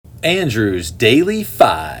Andrew's Daily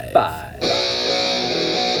Five.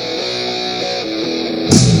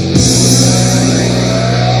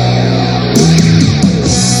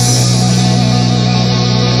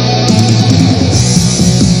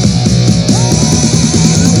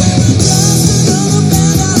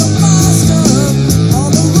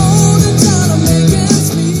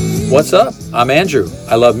 What's up? I'm Andrew.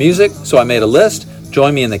 I love music, so I made a list.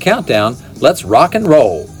 Join me in the countdown. Let's rock and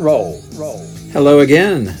roll. Hello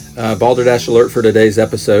again. Balderdash alert for today's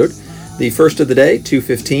episode. The first of the day,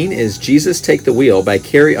 2:15, is Jesus Take the Wheel by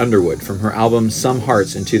Carrie Underwood from her album Some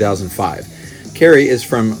Hearts in 2005. Carrie is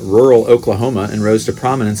from rural Oklahoma and rose to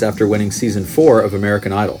prominence after winning season 4 of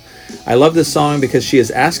American Idol. I love this song because she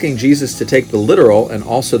is asking Jesus to take the literal and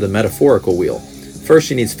also the metaphorical wheel. First,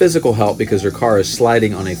 she needs physical help because her car is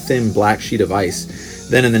sliding on a thin black sheet of ice.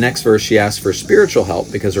 Then in the next verse, she asks for spiritual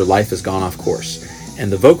help because her life has gone off course.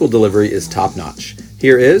 And the vocal delivery is top-notch.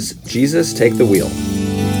 Here is Jesus Take the Wheel.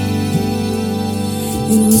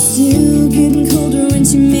 It was still getting colder when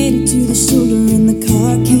she made it to the shoulder and the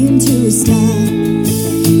car came to a stop.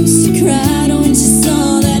 She cried when she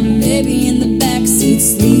saw that baby in the backseat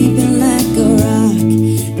sleeping like a rock.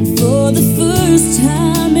 And for the first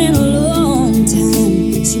time in a long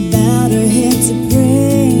time, she bowed her head to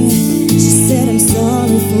pray. She said, I'm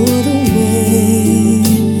sorry for the way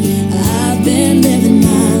I've been living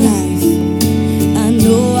my life. I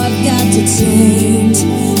know I've got to change.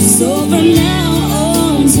 So from now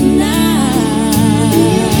on tonight,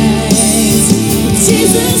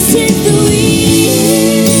 Jesus, take the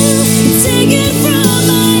wheel, take it from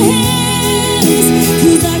my hands,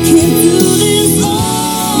 'cause I can't do this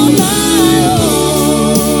all my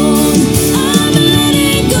own. I'm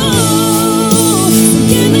letting go,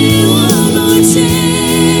 give me one more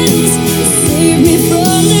chance, save me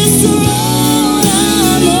from this road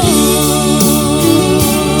I'm on.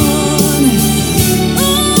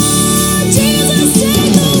 Oh, Jesus, take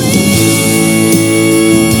the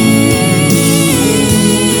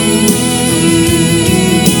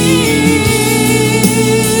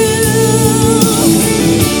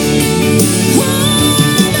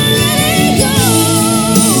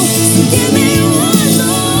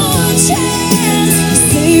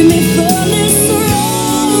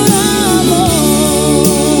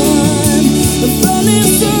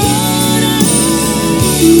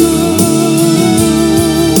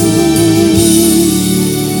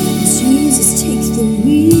Jesus, take the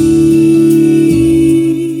wheel.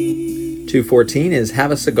 2:14 is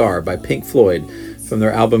Have a Cigar by Pink Floyd from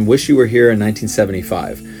their album Wish You Were Here in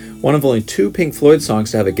 1975. One of only 2 Pink Floyd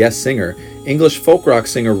songs to have a guest singer, English folk rock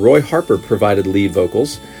singer Roy Harper provided lead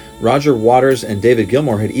vocals. Roger Waters and David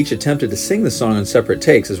Gilmour had each attempted to sing the song on separate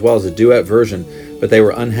takes as well as a duet version, but they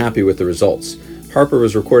were unhappy with the results. Harper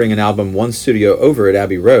was recording an album one studio over at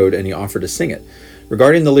Abbey Road, and he offered to sing it.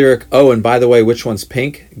 Regarding the lyric, "Oh, and by the way, which one's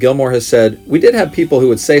pink?" Gilmour has said, "We did have people who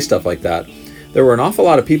would say stuff like that. There were an awful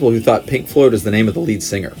lot of people who thought Pink Floyd was the name of the lead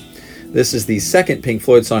singer." This is the second Pink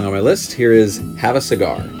Floyd song on my list. Here is Have a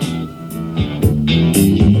Cigar.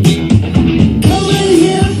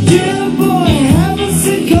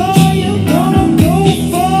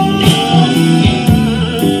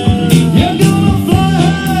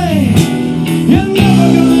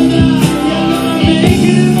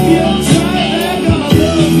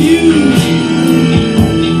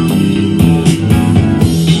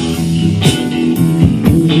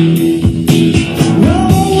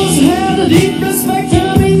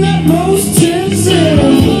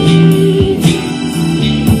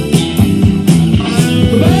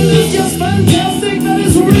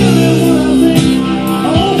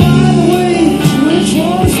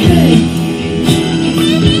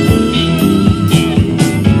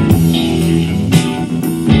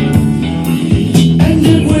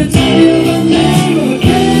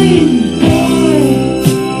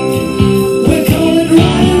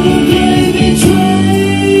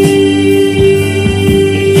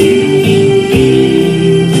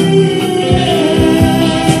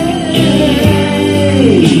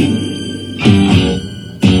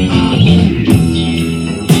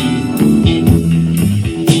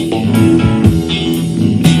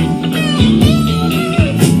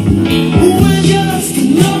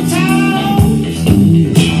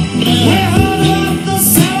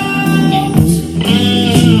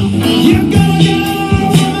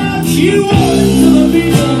 You want it to the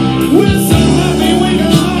people. We're so happy we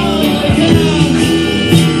can hardly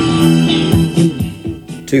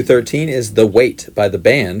 2:13 is The Wait by The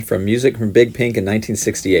Band from Music from Big Pink in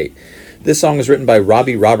 1968. This song was written by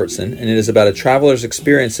Robbie Robertson, and it is about a traveler's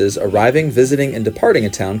experiences arriving, visiting, and departing a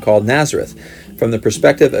town called Nazareth from the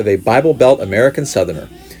perspective of a Bible Belt American Southerner.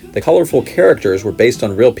 The colorful characters were based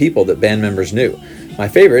on real people that band members knew. My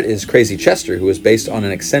favorite is Crazy Chester, who was based on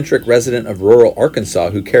an eccentric resident of rural Arkansas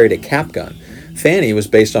who carried a cap gun. Fanny was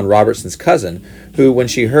based on Robertson's cousin, who, when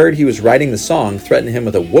she heard he was writing the song, threatened him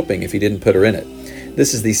with a whooping if he didn't put her in it.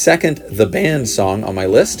 This is the second The Band song on my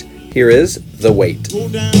list. Here is The Wait. Go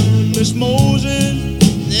down, Miss Moses,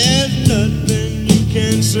 there's nothing you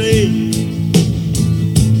can say.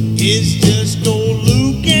 It's just old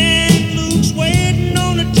Luke, and Luke's waiting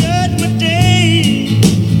on the judgment day.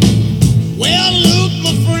 Well, Luke,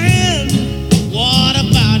 my friend, what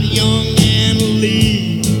about young Anna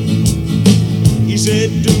Lee? He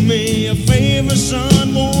said, do me a favor,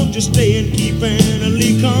 son, won't you stay and keep Anna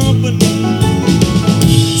Lee company?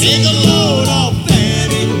 Take a load off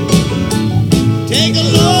Fanny, take a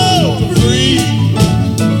load for free.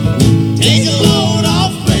 Take a load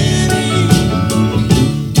off Fanny,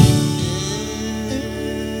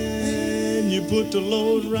 and you put the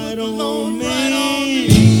load right on me.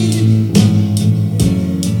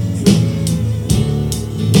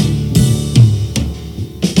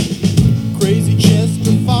 Crazy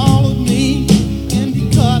Chester followed me, and he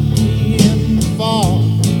caught me in the fall.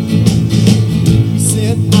 He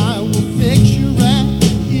said, I will fix your rap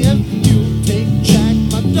if you take Jack,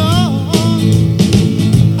 my dog.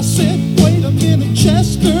 I said, wait a minute,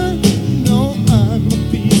 Chester, you know I'm a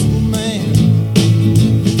peaceful man.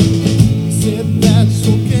 He said, that's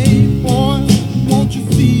okay, boy, won't you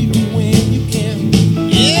feed him when you can?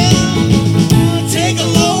 Yeah, take a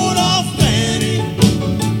load off Fanny,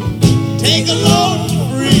 take a load for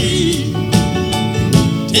free.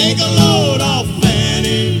 Take a load off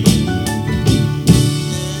Fanny,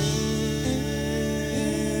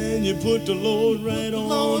 and you put the load right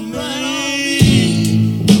on me.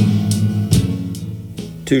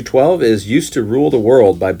 212 is Used to Rule the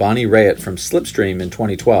World by Bonnie Raitt from Slipstream in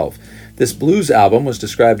 2012. This blues album was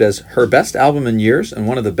described as her best album in years and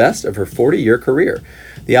one of the best of her 40-year career.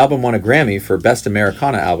 The album won a Grammy for Best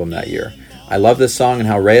Americana Album that year. I love this song and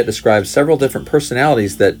how Raitt describes several different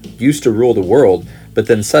personalities that used to rule the world, but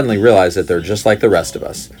then suddenly realize that they're just like the rest of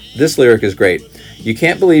us. This lyric is great. You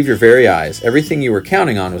can't believe your very eyes. Everything you were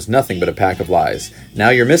counting on was nothing but a pack of lies. Now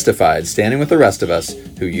you're mystified, standing with the rest of us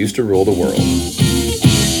who used to rule the world.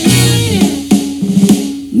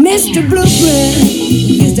 Mr. Blueprint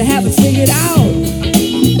used to have it figured out.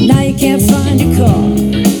 Now you can't find your car.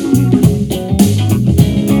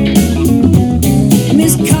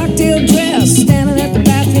 Miss Cocktail Dress standing at the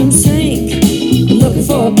bathroom sink, looking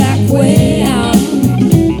for a back way out.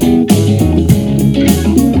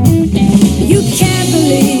 You can't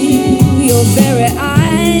believe your very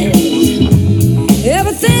eyes.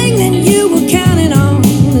 Everything that you were counting on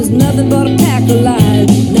is nothing but a pack of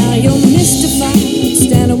lies. Now you're mystified,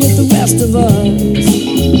 standing with the rest of us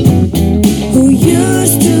who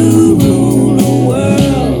used to rule the world.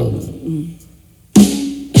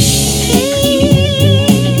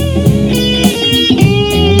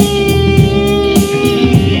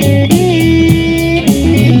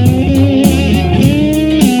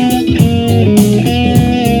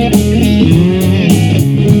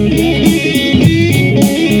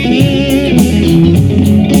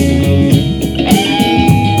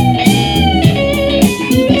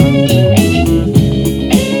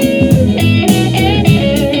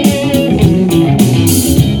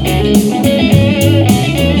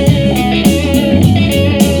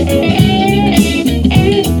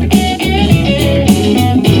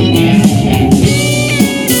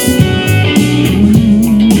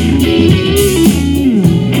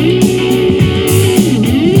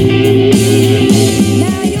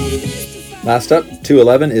 Last up,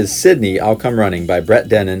 211 is Sydney, I'll Come Running by Brett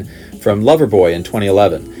Dennen from Loverboy in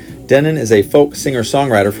 2011. Dennen is a folk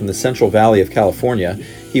singer-songwriter from the Central Valley of California.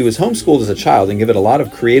 He was homeschooled as a child and given a lot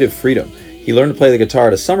of creative freedom. He learned to play the guitar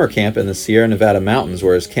at a summer camp in the Sierra Nevada mountains,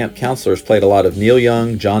 where his camp counselors played a lot of Neil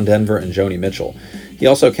Young, John Denver, and Joni Mitchell. He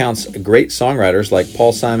also counts great songwriters like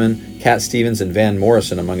Paul Simon, Cat Stevens, and Van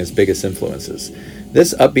Morrison among his biggest influences.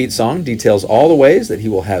 This upbeat song details all the ways that he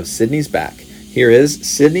will have Sydney's back. Here is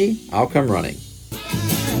Sydney, I'll Come Running.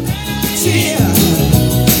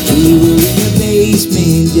 We were in the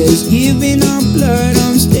basement, just giving our blood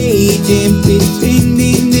on stage and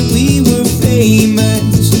pretending that we were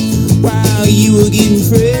famous while you were getting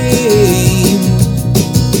framed.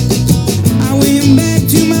 I went back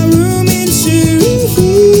to my room in Surrey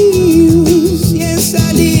Hills. Yes,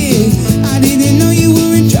 I did. I didn't know you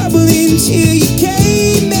were in trouble until you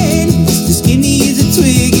came in. Mr. Skinny is a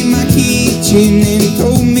twig in my kitchen and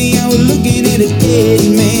told me I was looking at a dead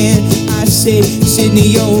man. I said, Sydney,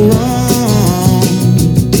 you're wrong.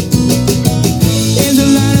 There's a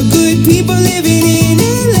lot of good people living in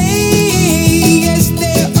LA.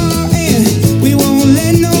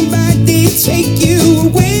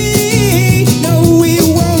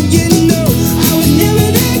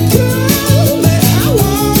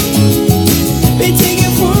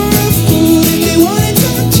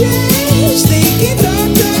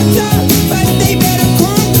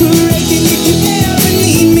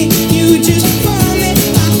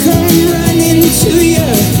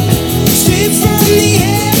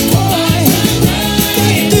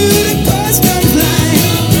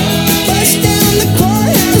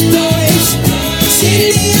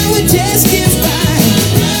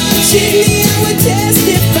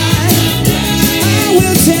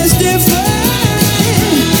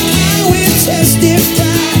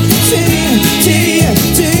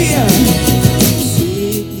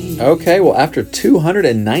 Okay, well, after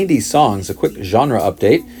 290 songs, a quick genre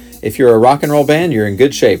update. If you're a rock and roll band, you're in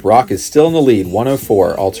good shape. Rock is still in the lead,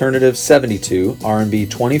 104, alternative 72, R&B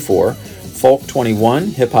 24, folk 21,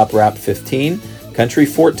 hip-hop rap 15, country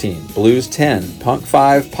 14, blues 10, punk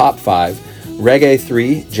 5, pop 5, reggae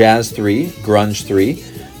 3, jazz 3, grunge 3,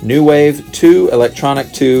 new wave 2,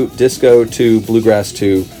 electronic 2, disco 2, bluegrass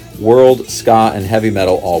 2, world, ska, and heavy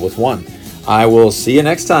metal all with 1. I will see you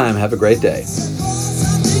next time. Have a great day.